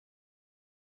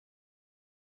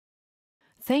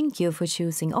Thank you for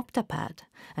choosing Optapad,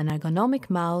 an ergonomic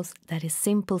mouse that is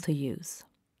simple to use.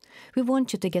 We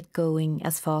want you to get going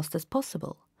as fast as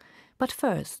possible. But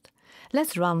first,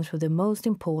 let's run through the most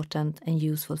important and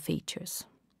useful features.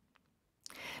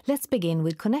 Let's begin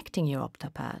with connecting your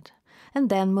Optapad, and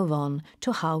then move on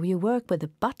to how you work with the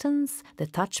buttons, the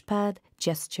touchpad,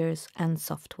 gestures and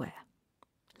software.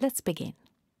 Let's begin.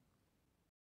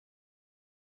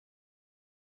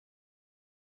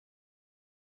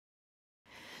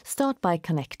 Start by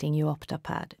connecting your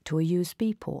Optapad to a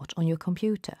USB port on your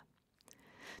computer.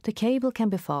 The cable can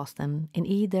be fastened in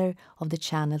either of the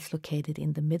channels located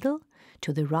in the middle,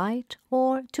 to the right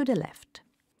or to the left.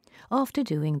 After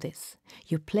doing this,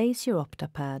 you place your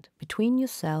Optapad between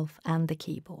yourself and the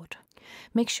keyboard.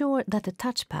 Make sure that the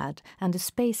touchpad and the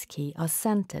space key are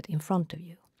centered in front of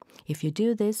you. If you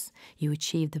do this, you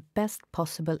achieve the best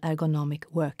possible ergonomic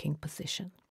working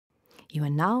position. You are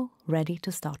now ready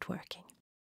to start working.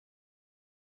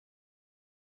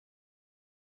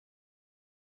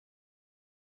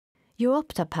 Your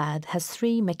Optapad has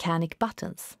 3 mechanic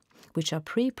buttons, which are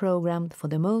pre-programmed for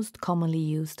the most commonly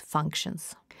used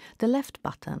functions. The left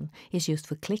button is used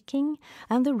for clicking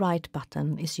and the right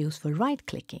button is used for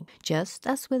right-clicking, just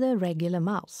as with a regular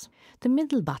mouse. The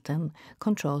middle button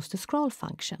controls the scroll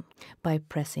function. By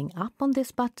pressing up on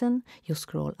this button, you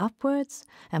scroll upwards,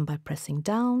 and by pressing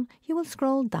down, you will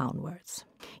scroll downwards.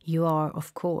 You are,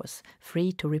 of course,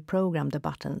 free to reprogram the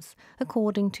buttons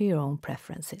according to your own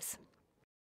preferences.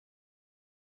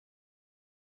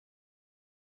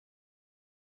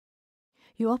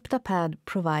 Your Optapad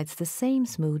provides the same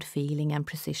smooth feeling and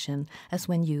precision as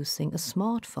when using a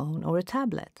smartphone or a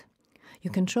tablet. You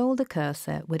control the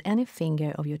cursor with any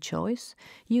finger of your choice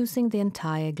using the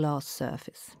entire glass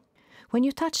surface. When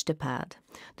you touch the pad,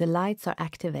 the lights are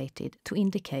activated to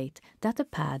indicate that the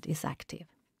pad is active.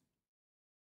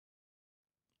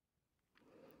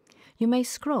 You may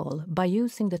scroll by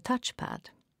using the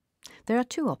touchpad. There are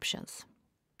 2 options.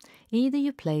 Either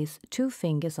you place 2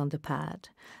 fingers on the pad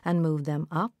and move them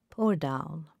up or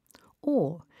down,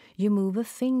 or you move a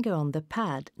finger on the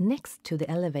pad next to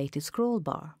the elevated scroll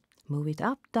bar. Move it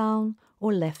up, down,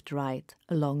 or left-right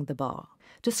along the bar.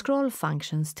 The scroll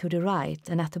functions to the right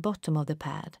and at the bottom of the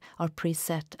pad are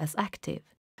preset as active,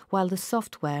 while the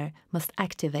software must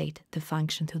activate the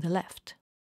function to the left.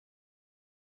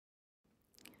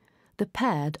 The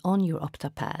pad on your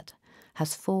Optapad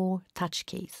has 4 touch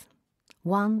keys,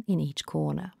 1 in each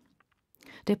corner.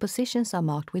 Their positions are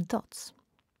marked with dots.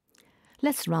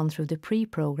 Let's run through the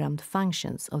pre-programmed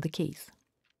functions of the keys.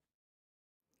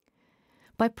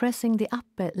 By pressing the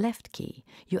upper left key,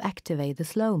 you activate the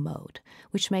slow mode,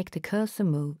 which makes the cursor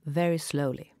move very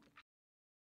slowly.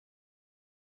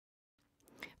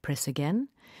 Press again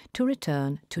to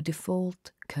return to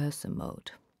default cursor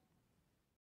mode.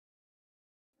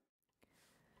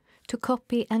 To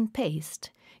copy and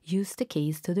paste, use the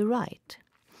keys to the right.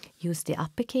 Use the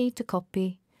upper key to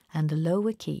copy and the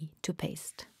lower key to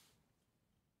paste.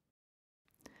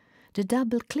 The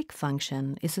double-click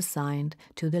function is assigned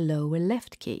to the lower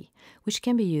left key, which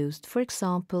can be used, for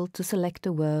example, to select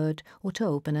a word or to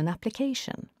open an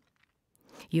application.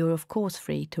 You are of course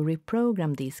free to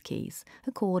reprogram these keys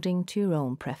according to your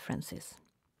own preferences.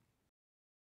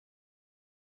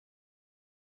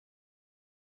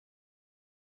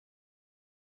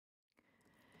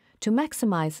 To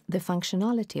maximize the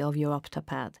functionality of your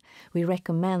Optapad, we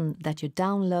recommend that you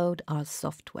download our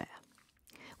software.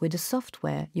 With the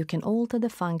software, you can alter the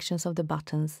functions of the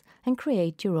buttons and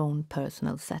create your own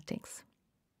personal settings.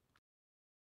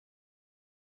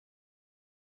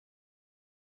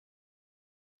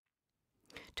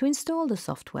 To install the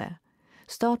software,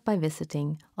 start by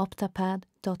visiting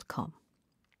Optapad.com.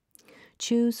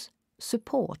 Choose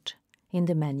Support in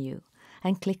the menu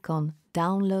and click on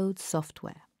Download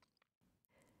Software.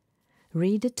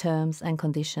 Read the terms and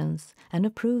conditions and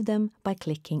approve them by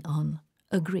clicking on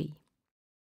Agree.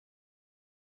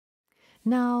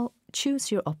 Now choose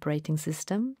your operating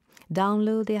system,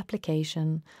 download the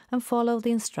application and follow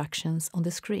the instructions on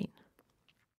the screen.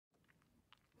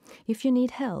 If you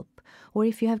need help or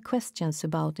if you have questions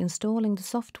about installing the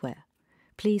software,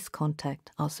 please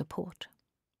contact our support.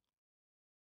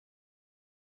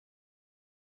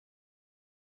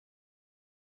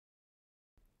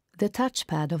 The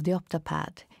touchpad of the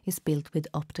Optapad is built with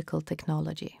optical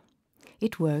technology.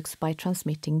 It works by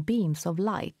transmitting beams of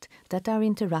light that are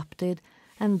interrupted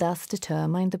and thus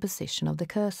determine the position of the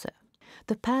cursor.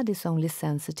 The pad is only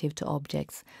sensitive to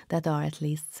objects that are at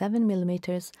least 7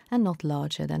 mm and not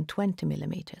larger than 20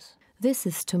 mm. This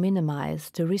is to minimize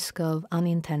the risk of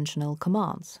unintentional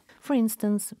commands, for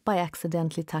instance by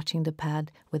accidentally touching the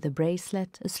pad with a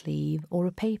bracelet, a sleeve or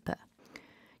a paper.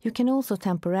 You can also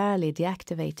temporarily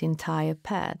deactivate the entire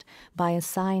pad by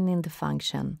assigning the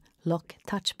function Lock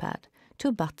Touchpad to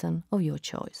a button of your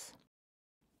choice.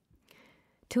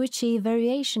 To achieve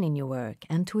variation in your work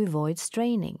and to avoid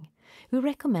straining, we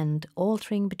recommend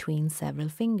altering between several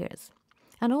fingers,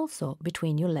 and also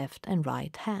between your left and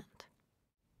right hand.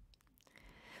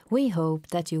 We hope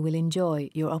that you will enjoy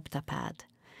your Optapad.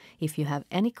 If you have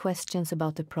any questions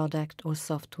about the product or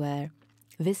software,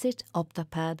 visit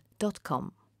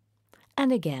Optapad.com.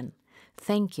 And again,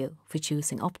 thank you for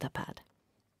choosing Optapad.